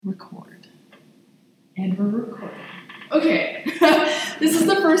And we're recording. Okay, this is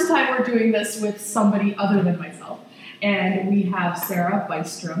the first time we're doing this with somebody other than myself. And we have Sarah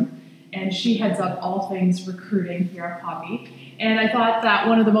Bystrom, and she heads up all things recruiting here at Poppy. And I thought that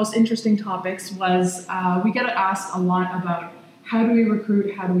one of the most interesting topics was we get asked a lot about how do we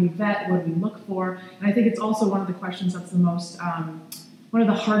recruit, how do we vet, what do we look for. And I think it's also one of the questions that's the most, one of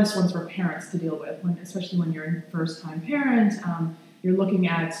the hardest ones for parents to deal with, especially when you're a first-time parent. You're looking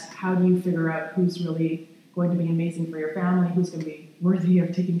at how do you figure out who's really going to be amazing for your family, who's going to be worthy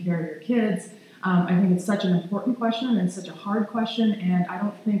of taking care of your kids. I think it's such an important question and it's such a hard question, and I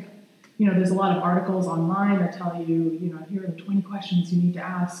don't think, there's a lot of articles online that tell you, here are the 20 questions you need to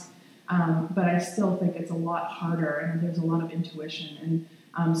ask, but I still think it's a lot harder and there's a lot of intuition.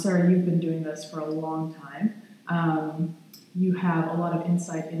 And Sarah, you've been doing this for a long time. You have a lot of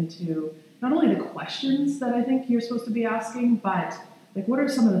insight into not only the questions that I think you're supposed to be asking, but what are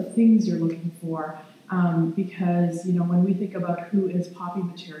some of the things you're looking for? Because, when we think about who is Poppy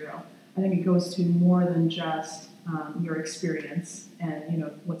material, I think it goes to more than just your experience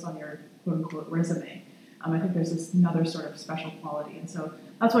and, what's on your quote-unquote resume. I think there's this another sort of special quality. And so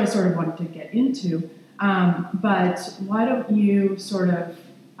that's what I sort of wanted to get into. But why don't you sort of,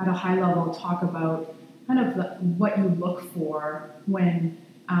 at a high level, talk about kind of what you look for when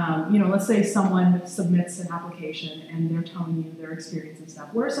let's say someone submits an application and they're telling you their experience and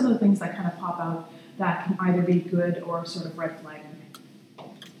stuff. What are some of the things that kind of pop out that can either be good or sort of red flag?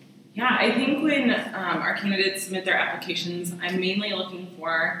 Yeah, I think when our candidates submit their applications, I'm mainly looking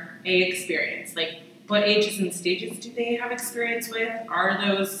for experience. What ages and stages do they have experience with? Are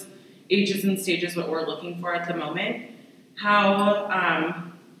those ages and stages what we're looking for at the moment?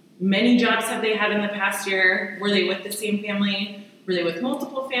 How many jobs have they had in the past year? Were they with the same family? Were they with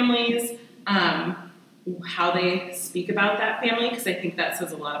multiple families? How they speak about that family, because I think that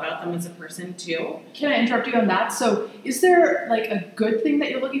says a lot about them as a person too. Can I interrupt you on that? So is there a good thing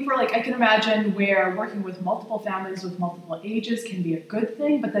that you're looking for? I can imagine where working with multiple families with multiple ages can be a good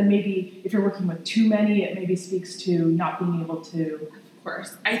thing, but then maybe if you're working with too many, it maybe speaks to not being able to... Of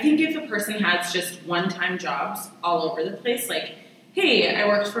course. I think if a person has just one-time jobs all over the place, hey, I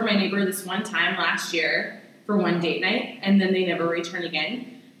worked for my neighbor this one time last year for one date night, and then they never return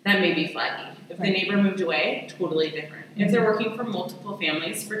again, that may be flaggy. If the neighbor moved away, totally different. Mm-hmm. If they're working for multiple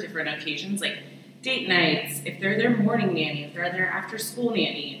families for different occasions, like date nights, if they're their morning nanny, if they're their after-school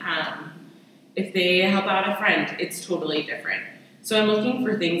nanny, if they help out a friend, it's totally different. So I'm looking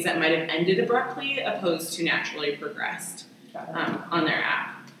for things that might have ended abruptly opposed to naturally progressed on their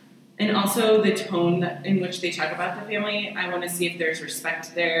app. And also the tone in which they talk about the family, I want to see if there's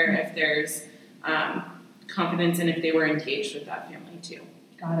respect there, if there's confidence, and if they were engaged with that family too.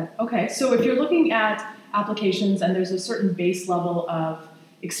 Got it. Okay, so if you're looking at applications and there's a certain base level of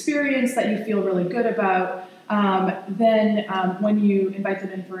experience that you feel really good about, then when you invite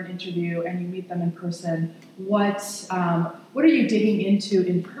them in for an interview and you meet them in person, what are you digging into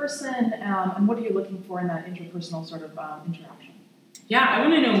in person, and what are you looking for in that interpersonal sort of interaction? Yeah, I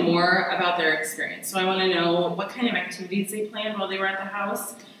want to know more about their experience. So I want to know what kind of activities they planned while they were at the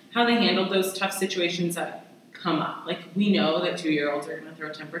house, how they handled those tough situations that come up. We know that 2-year-olds are going to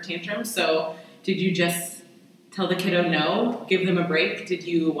throw temper tantrums, so did you just tell the kiddo no, give them a break? Did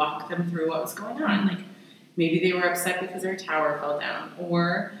you walk them through what was going on? Maybe they were upset because their tower fell down,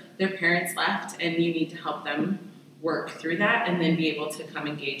 or their parents left, and you need to help them work through that and then be able to come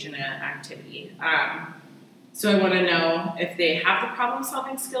engage in an activity. So I want to know if they have the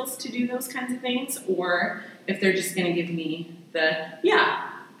problem-solving skills to do those kinds of things, or if they're just going to give me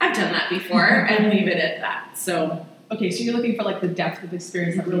I've done that before, and leave it at that. So, okay, so you're looking for the depth of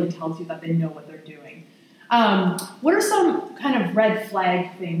experience that really tells you that they know what they're doing. What are some kind of red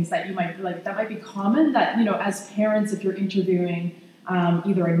flag things that you might that might be common that as parents, if you're interviewing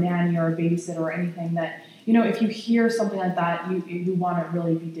either a nanny or a babysitter or anything, that if you hear something like that, you want to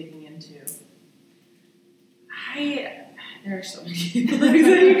really be digging into? There are so many things that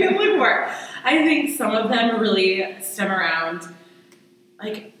you can look for. I think some of them really stem around.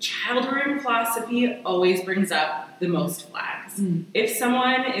 Child rearing philosophy always brings up the most flags. If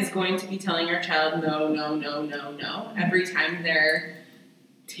someone is going to be telling your child no, every time they're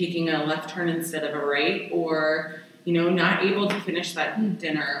taking a left turn instead of a right, or, not able to finish that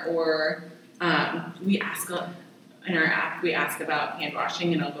dinner, or we ask in our app, we ask about hand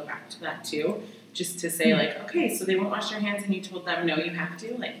washing, and I'll go back to that too, just to say okay, so they won't wash their hands and you told them no, you have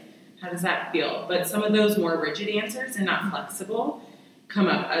to, how does that feel? But some of those more rigid answers and not flexible come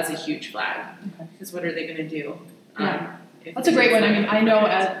up as a huge flag. Because what are they going to do? That's a great one. I mean, I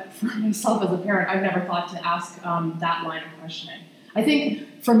know for myself as a parent, I've never thought to ask that line of questioning. I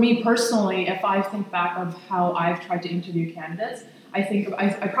think for me personally, if I think back of how I've tried to interview candidates, I think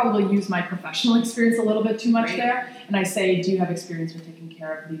I probably use my professional experience a little bit too much there. And I say, do you have experience with taking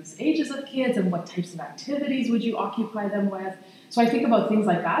care of these ages of kids and what types of activities would you occupy them with? So I think about things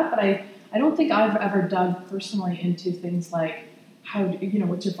like that, but I don't think I've ever dug personally into things like how,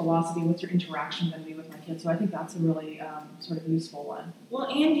 what's your philosophy, what's your interaction going to be with my kids. So I think that's a really sort of useful one. Well,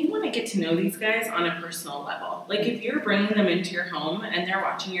 and you want to get to know these guys on a personal level. Like if you're bringing them into your home and they're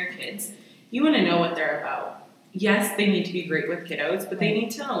watching your kids, you want to know what they're about. Yes, they need to be great with kiddos, but they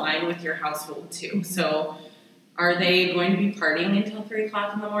need to align with your household too. Mm-hmm. So are they going to be partying until 3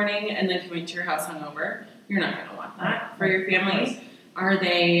 o'clock in the morning and then coming to your house hungover? You're not going to want that for your family. Are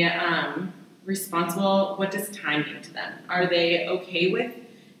they responsible? What does time mean to them? Are they okay with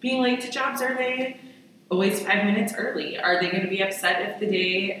being late to jobs? Are they always 5 minutes early? Are they going to be upset if the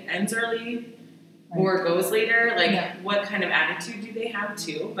day ends early or goes later? What kind of attitude do they have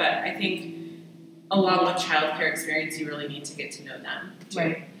too? But I think along with childcare experience, you really need to get to know them too.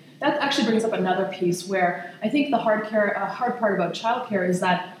 Right. That actually brings up another piece where I think the hard part about childcare is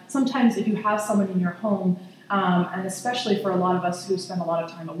that sometimes if you have someone in your home, and especially for a lot of us who spend a lot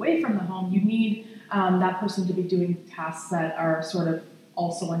of time away from the home, you need that person to be doing tasks that are sort of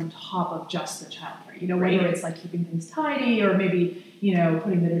also on top of just the childcare. Whether it's like keeping things tidy or maybe,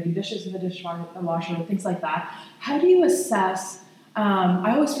 putting the dirty dishes in the dishwasher, things like that. How do you assess?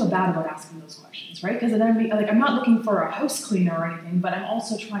 I always feel bad about asking those questions, right? Because then I'm not looking for a house cleaner or anything, but I'm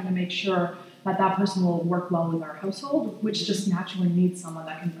also trying to make sure that person will work well with our household, which just naturally needs someone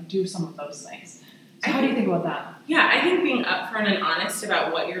that can do some of those things. So how do you think about that? Yeah, I think being upfront and honest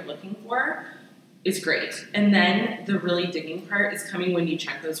about what you're looking for is great. And then the really digging part is coming when you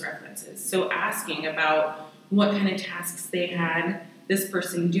check those references. So asking about what kind of tasks they had this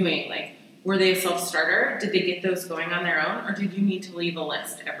person doing, like, were they a self-starter? Did they get those going on their own? Or did you need to leave a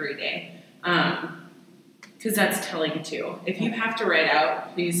list every day? Because that's telling too. If you have to write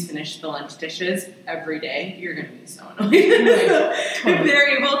out, please finish the lunch dishes every day, you're going to be so annoyed. If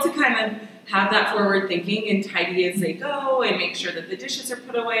they're able to kind of have that forward thinking and tidy as they go and make sure that the dishes are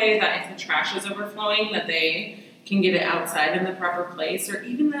put away, that if the trash is overflowing, that they can get it outside in the proper place, or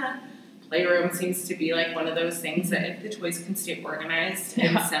even the playroom seems to be like one of those things that if the toys can stay organized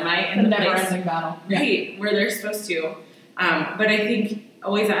and semi in the never-ending battle, right, where they're supposed to. But I think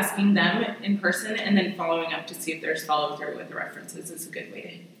always asking them in person and then following up to see if there's follow through with the references is a good way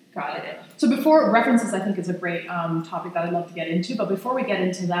to Got it. So before references, I think is a great topic that I'd love to get into. But before we get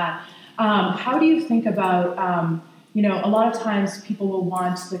into that, how do you think about a lot of times people will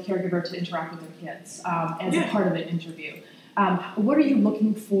want the caregiver to interact with their kids as a part of an interview. What are you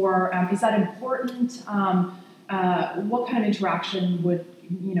looking for? Is that important? What kind of interaction would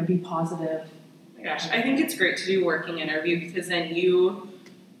be positive? Oh my gosh, I think it's great to do a working interview because then you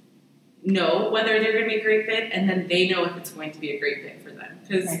know whether they're going to be a great fit, and then they know if it's going to be a great fit for them.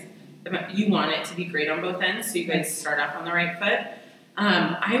 Because you want it to be great on both ends, so you guys start off on the right foot.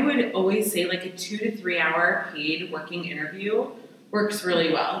 I would always say like a 2 to 3 hour paid working interview works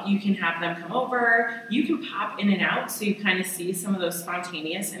really well. You can have them come over, you can pop in and out so you kind of see some of those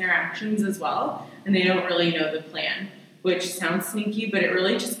spontaneous interactions as well, and they don't really know the plan, which sounds sneaky, but it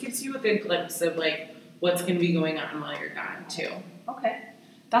really just gives you a good glimpse of like what's going to be going on while you're gone too. Okay,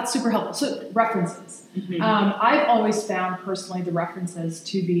 that's super helpful. So references. Mm-hmm. I've always found personally the references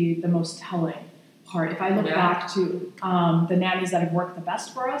to be the most telling part. If I look back to the nannies that have worked the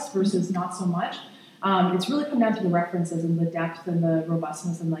best for us versus not so much, it's really come down to the references and the depth and the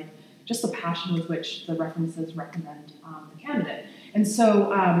robustness and like just the passion with which the references recommend the candidate. And so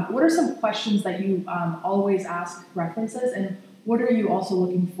what are some questions that you always ask references, and what are you also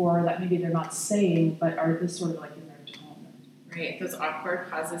looking for that maybe they're not saying but are this sort of like in their tone? Right, those awkward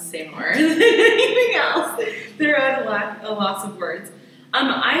pauses say more than anything else. They're at a loss of words.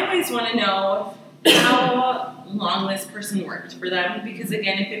 I always want to know how long this person worked for them, because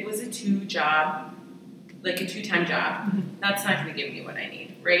again, if it was a two-time job, that's not going to give me what I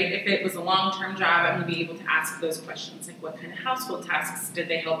need, right? If it was a long-term job, I'm going to be able to ask those questions, like what kind of household tasks did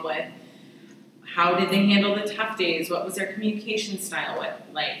they help with? How did they handle the tough days? What was their communication style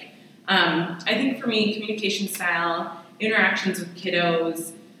like? I think for me, communication style, interactions with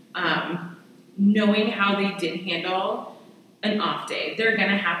kiddos, knowing how they did handle an off day. They're going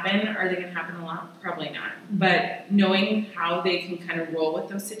to happen. Are they going to happen a lot? Probably not. But knowing how they can kind of roll with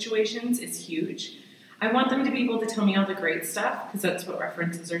those situations is huge. I want them to be able to tell me all the great stuff because that's what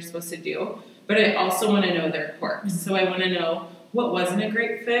references are supposed to do. But I also want to know their quirks. So I want to know what wasn't a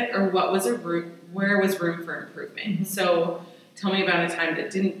great fit or what was where was room for improvement. So tell me about a time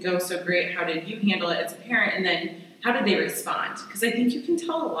that didn't go so great. How did you handle it as a parent? And then how did they respond? Because I think you can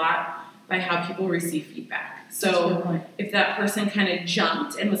tell a lot by how people receive feedback. That's a good So point. if that person kind of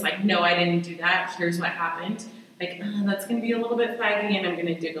jumped and was like, no, I didn't do that, here's what happened, like, that's going to be a little bit flaggy and I'm going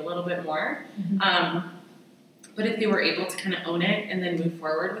to dig a little bit more. But if they were able to kind of own it and then move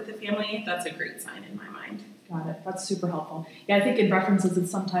forward with the family, that's a great sign in my mind. Got it. That's super helpful. Yeah, I think in references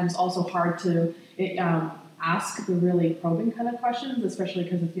it's sometimes also hard to ask the really probing kind of questions, especially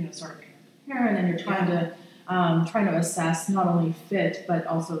because it's sort of parent and you're trying to assess not only fit but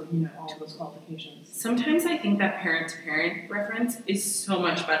also all of those qualifications. Sometimes I think that parent-to-parent reference is so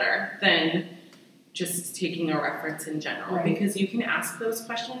much better than just taking a reference in general, Right. because you can ask those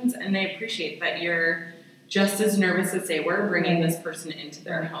questions and they appreciate that you're just as nervous as they were bringing this person into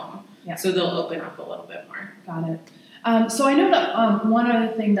their home. Yeah. So they'll open up a little bit more. Got it. So I know that one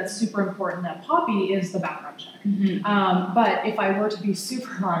other thing that's super important at Poppy is the background check. But if I were to be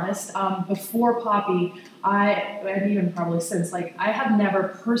super honest, before Poppy, and even probably since, I have never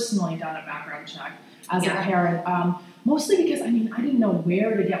personally done a background check as a parent. Mostly because, I didn't know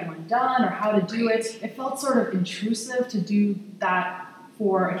where to get one done or how to do it. It felt sort of intrusive to do that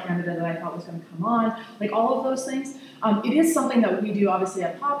for a candidate that I thought was going to come on, all of those things. It is something that we do, obviously,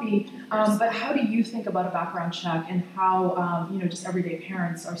 at Poppy, but how do you think about a background check and how, just everyday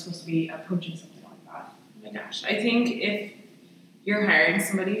parents are supposed to be approaching something like that? Oh my gosh. I think if you're hiring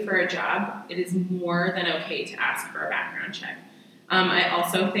somebody for a job, it is more than okay to ask for a background check. I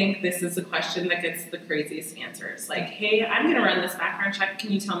also think this is a question that gets the craziest answers. Like, hey, I'm going to run this background check.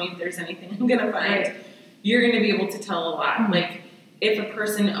 Can you tell me if there's anything I'm going to find? Right. You're going to be able to tell a lot. Like, if a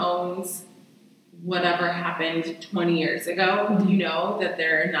person owns whatever happened 20 years ago, you know that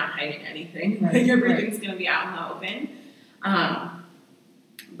they're not hiding anything. Right. Like, everything's going to be out in the open.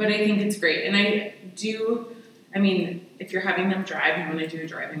 But I think it's great. And if you're having them drive, you want to do a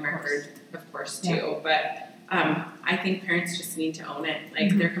driving record, of course, too. Yeah. But I think parents just need to own it.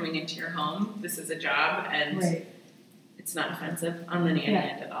 Like, they're coming into your home. This is a job, and it's not offensive on the nanny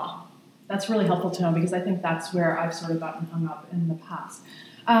end at all. That's really helpful to know because I think that's where I've sort of gotten hung up in the past.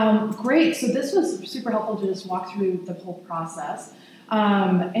 Great. So this was super helpful to just walk through the whole process.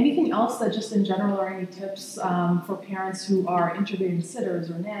 Anything else that just in general or any tips for parents who are interviewing sitters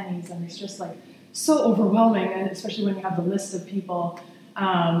or nannies, and it's just so overwhelming, and especially when you have the list of people.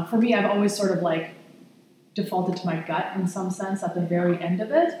 For me, I've always sort of defaulted to my gut in some sense at the very end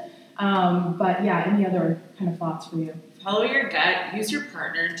of it. But yeah, any other kind of thoughts for you? Follow your gut. Use your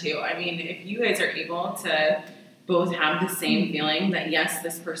partner too. If you guys are able to both have the same feeling that yes,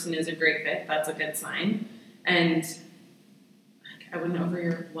 this person is a great fit, that's a good sign. And I wouldn't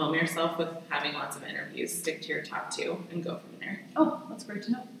overwhelm yourself with having lots of interviews. Stick to your top two and go from there. Oh, that's great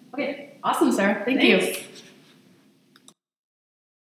to know. Okay, awesome, Sarah. Thank you.